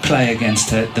play against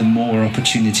her, the more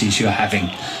opportunities you're having.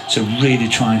 So really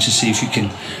trying to see if you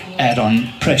can add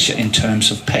on pressure in terms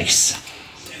of pace.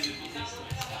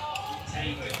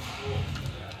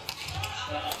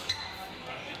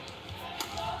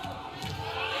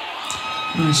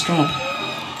 Nice drop.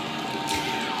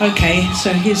 Okay,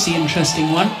 so here's the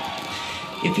interesting one.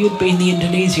 If you'd been the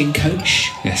Indonesian coach,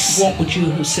 yes, what would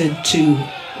you have said to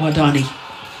Wardani?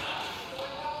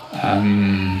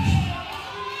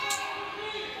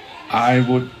 I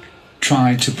would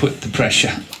try to put the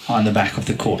pressure on the back of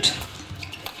the court.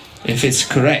 If it's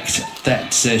correct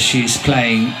that she's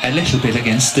playing a little bit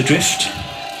against the drift,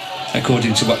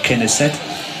 according to what Ken has said,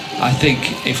 I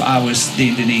think if I was the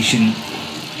Indonesian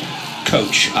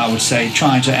coach, I would say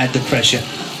trying to add the pressure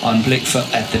on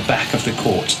Blichfeldt at the back of the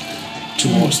court,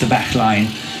 towards the back line,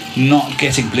 not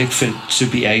getting Blichfeldt to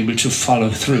be able to follow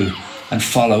through and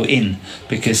follow in,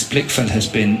 because Blichfeldt has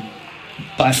been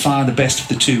by far the best of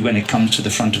the two when it comes to the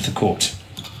front of the court.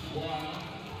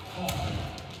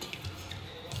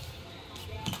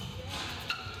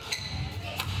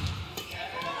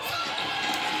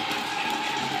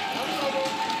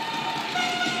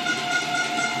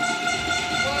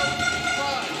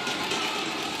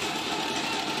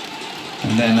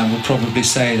 And then I would probably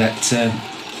say that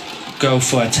go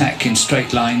for attack in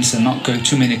straight lines and not go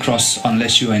too many cross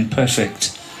unless you're in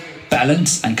perfect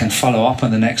balance and can follow up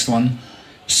on the next one.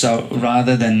 So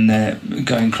rather than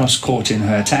going cross court in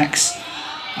her attacks,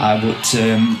 I would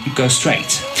go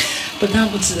straight. But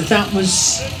that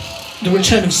was the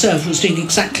return of serve was doing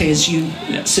exactly as you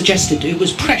suggested. It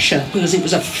was pressure because it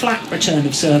was a flat return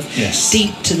of serve,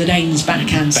 deep to the Danes'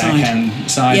 backhand side.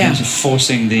 And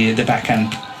forcing the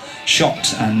backhand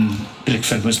shot, and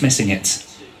Blichfeldt was missing it.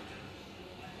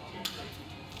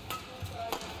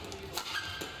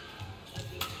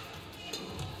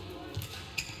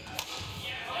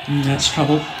 That's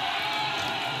trouble.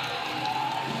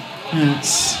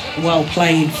 That's well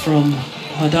played from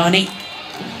Wardani.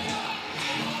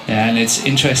 Yeah, and it's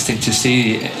interesting to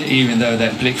see, even though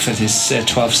that Blichfeldt is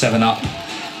 12-7 up,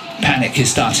 panic is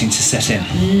starting to set in.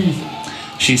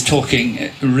 She's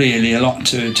talking really a lot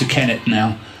to Kenneth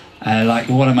now. Like,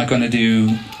 what am I going to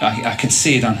do? I can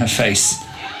see it on her face.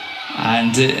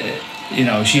 And, you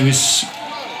know, she was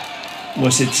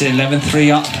it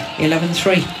 11-3 up?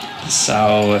 11-3.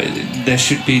 So there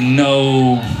should be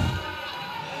no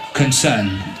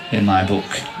concern in my book.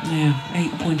 Yeah,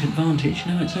 8-point advantage.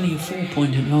 No, it's only a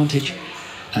 4-point advantage.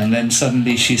 And then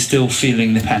suddenly she's still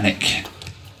feeling the panic.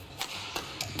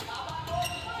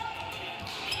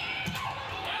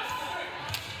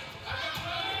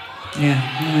 Yeah,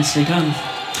 nicely done.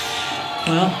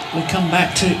 Well, we come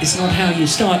back to it's not how you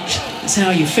start, it's how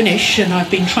you finish. And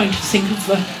I've been trying to think of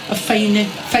a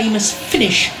famous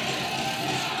finish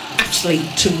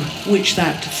athlete to which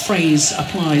that phrase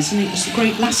applies, and it was the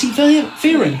great Lassie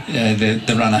Viren.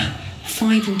 The runner.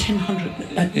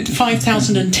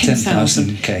 5,000 and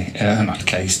 10,000. Not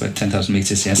Ks, but 10,000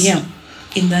 metres, yes. Yeah.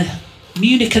 In the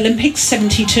Munich Olympics,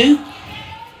 72.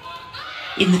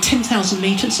 In the 10,000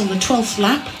 metres on the 12th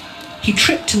lap, he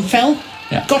tripped and fell,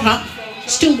 got up,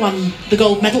 still won the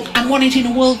gold medal, and won it in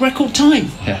a world record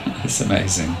time. Yeah, it's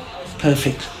amazing.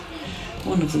 Perfect.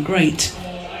 One of the great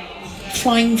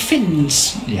flying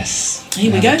fins. Yes.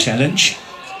 Here we go. Challenge.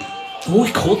 Oh,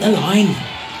 he caught the line.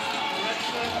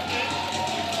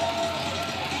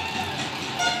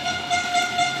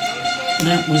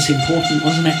 That was important,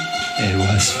 wasn't it? It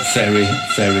was very,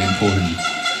 very important.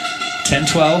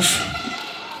 10-12,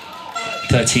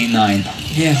 13-9.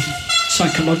 Yeah,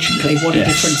 psychologically, what a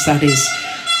difference that is.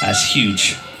 That's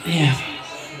huge. Yeah,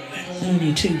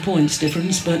 only 2 points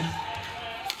difference, but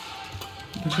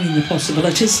between the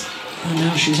possibilities. And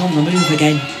now she's on the move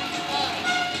again.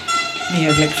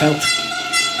 Mia Blichfeldt.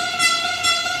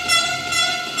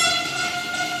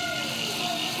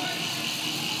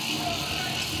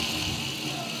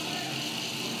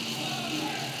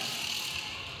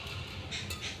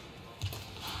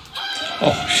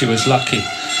 Oh, she was lucky.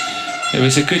 It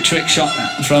was a good trick shot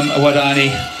from Wardani.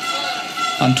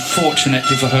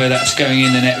 Unfortunately for her, that's going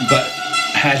in the net, but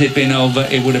had it been over,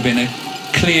 it would have been a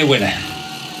clear winner.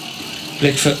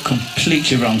 Blichfeldt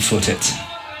completely wrong-footed.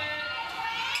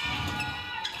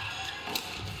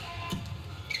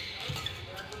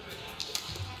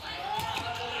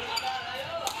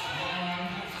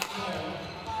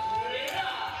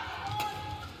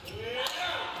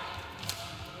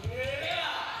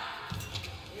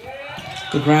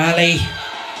 Good rally.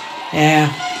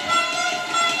 Yeah.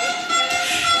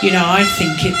 You know, I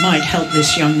think it might help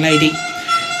this young lady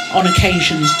on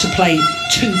occasions to play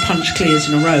 2 punch clears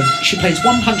in a row. She plays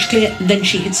 1 punch clear and then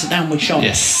she hits a downward shot.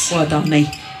 Yes. Well done, Lee.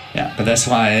 Yeah, but that's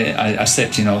why I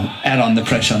said, you know, add on the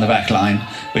pressure on the back line,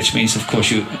 which means, of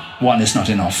course, 1 is not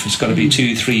enough. It's got to be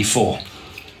 2, 3, 4.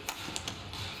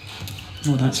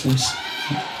 Oh, that's loose.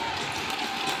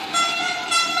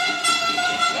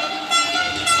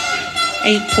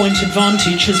 8-point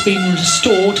advantage has been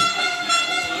restored.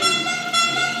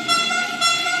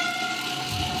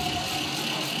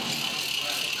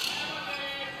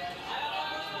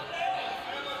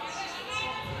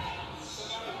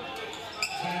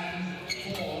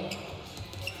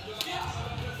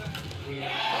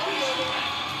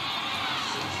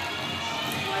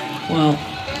 Well,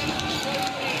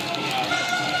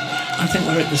 I think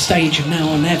we're at the stage of now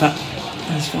or never.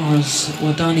 As far as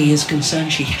Wardani is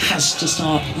concerned, she has to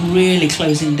start really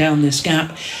closing down this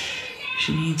gap.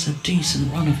 She needs a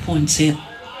decent run of points here.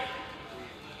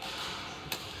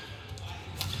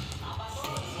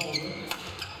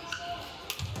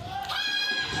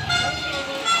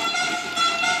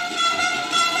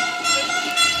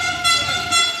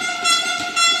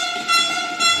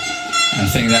 I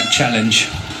think that challenge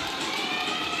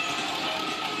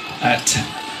at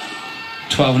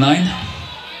 12-9,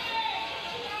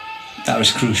 that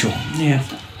was crucial. Yeah.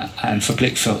 And for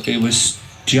Blichfeldt, it was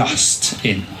just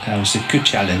in. That was a good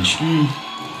challenge.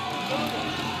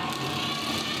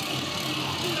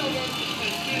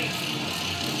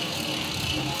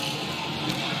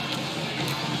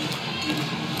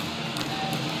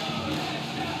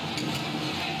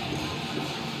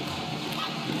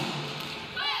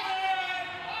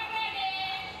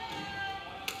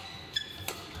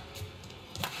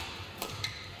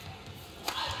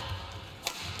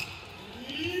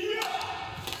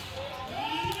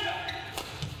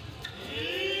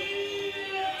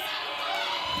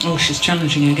 Oh, she's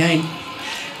challenging again.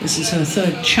 This is her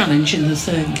 3rd challenge in the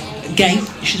 3rd game.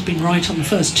 She's been right on the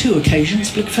first 2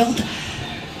 occasions, Blichfeldt.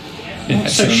 Yeah,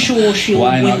 Not so sure she'll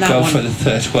why win not that go one. for the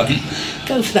 3rd one?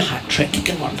 Go for the hat trick,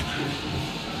 go on.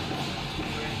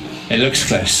 It looks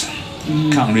close.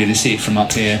 Can't really see it from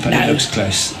up here, but it looks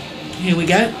close. Here we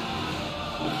go.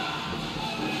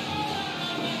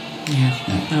 Yeah,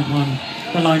 that one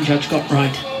the line judge got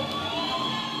right.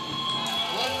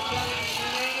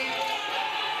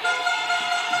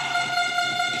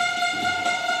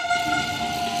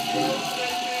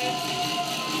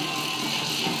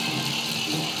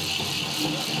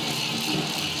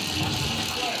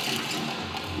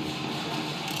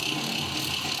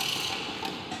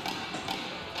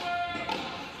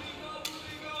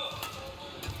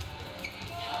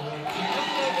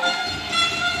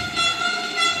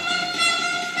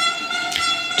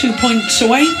 Two points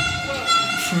away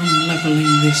from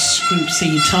levelling this Group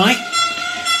C tie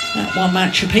at 1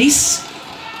 match apiece.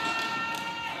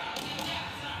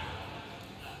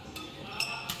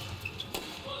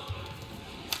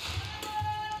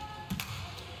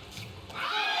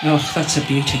 Oh, that's a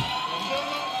beauty.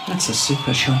 That's a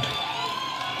super shot.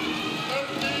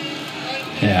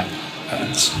 Yeah,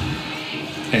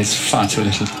 it's far too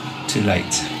little, too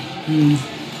late.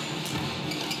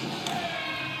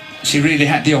 She really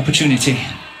had the opportunity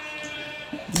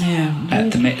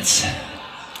at the midst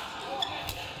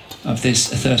of this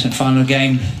 3rd and final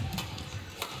game.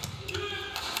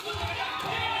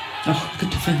 Oh, good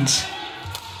defence.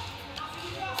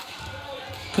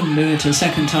 Couldn't do it a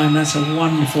second time. That's a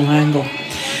wonderful angle.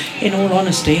 In all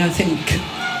honesty, I think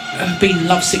being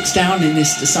love 6 down in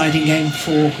this deciding game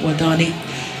for Wardani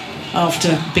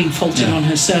after being faulted on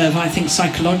her serve, I think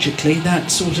psychologically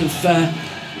that sort of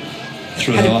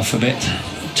threw her off a bit.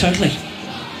 Totally.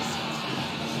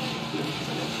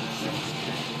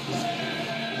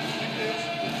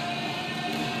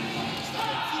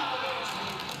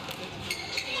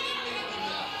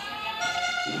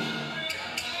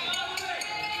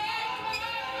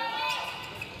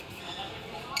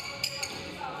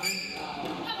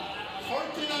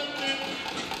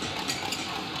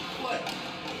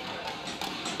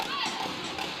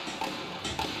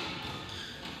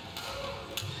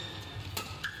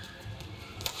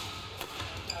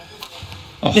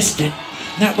 Missed it.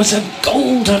 That was a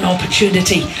golden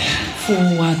opportunity for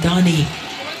Wardani,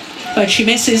 but she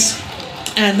misses,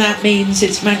 and that means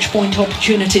it's match point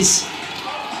opportunities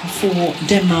for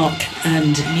Denmark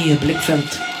and Mia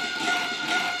Blichfeldt.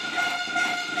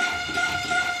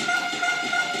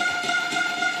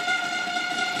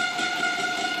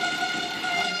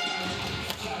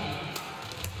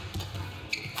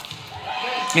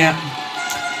 Yeah.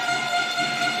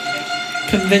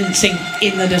 Convincing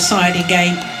in the deciding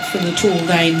game for the tall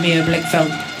Dane Mia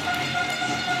Blichfeldt.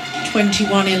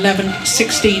 21-11,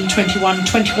 16-21,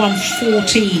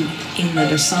 21-14 in the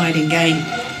deciding game.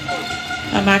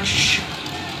 A match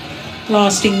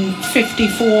lasting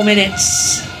 54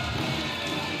 minutes.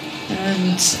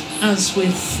 And as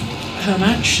with her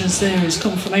match, as there is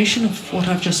confirmation of what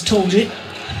I've just told you,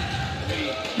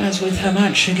 as with her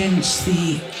match against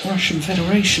the Russian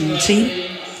Federation team,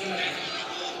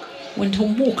 went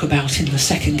on walkabout in the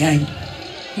second game.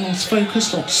 Lost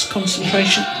focus, lost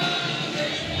concentration.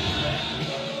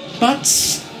 But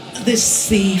this is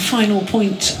the final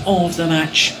point of the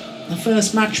match. The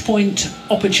first match point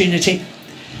opportunity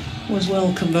was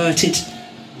well converted.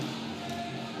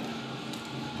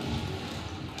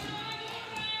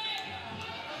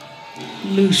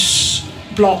 Loose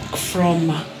block from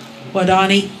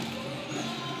Wardani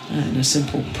and a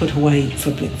simple put away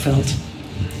for Blichfeldt.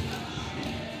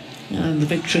 And the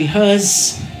victory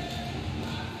hers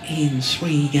in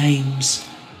 3 games.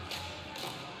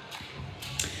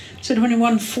 So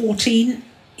 21-14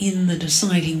 in the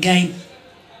deciding game.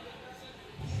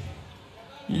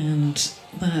 And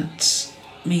that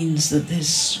means that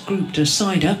this group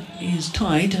decider is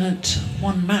tied at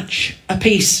 1 match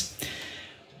apiece.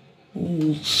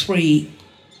 All 3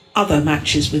 other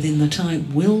matches within the tie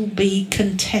will be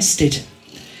contested.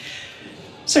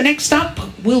 So next up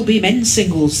will be men's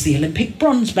singles, the Olympic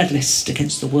bronze medalist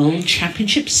against the World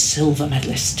Championships silver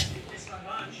medalist.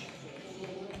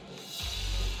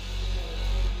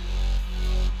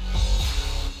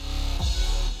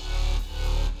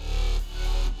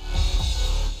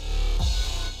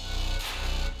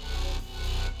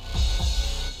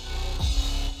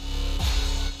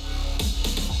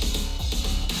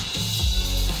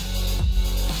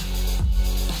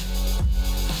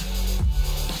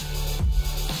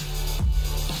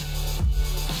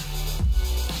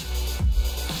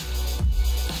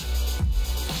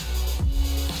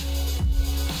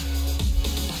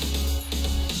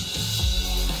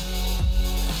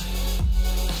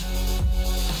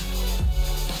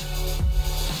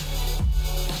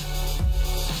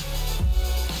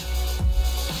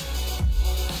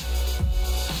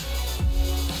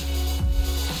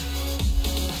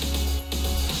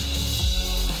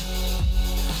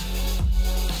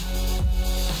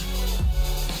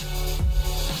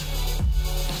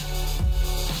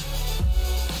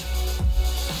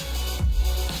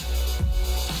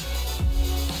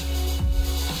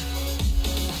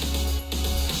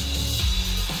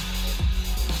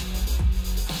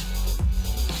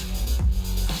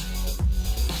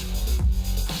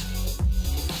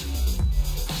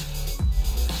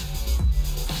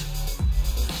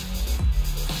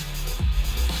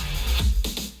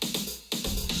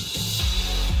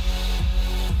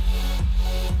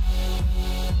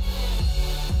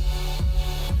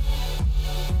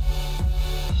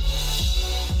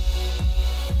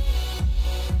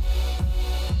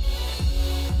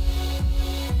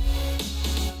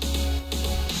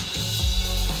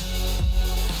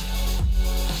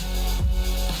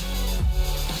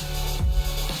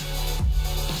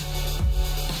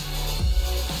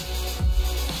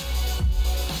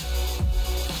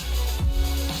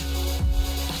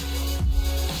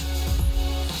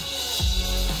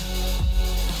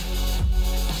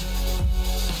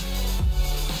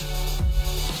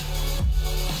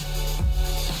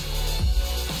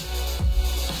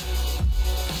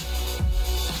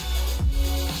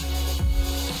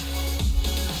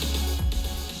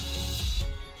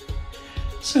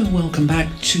 So welcome back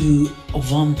to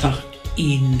Vanta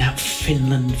in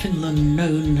Finland. Finland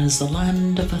known as the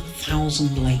land of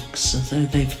 1,000 lakes, although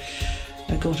they've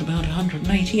got about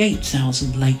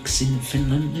 188,000 lakes in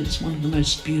Finland. It's one of the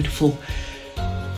most beautiful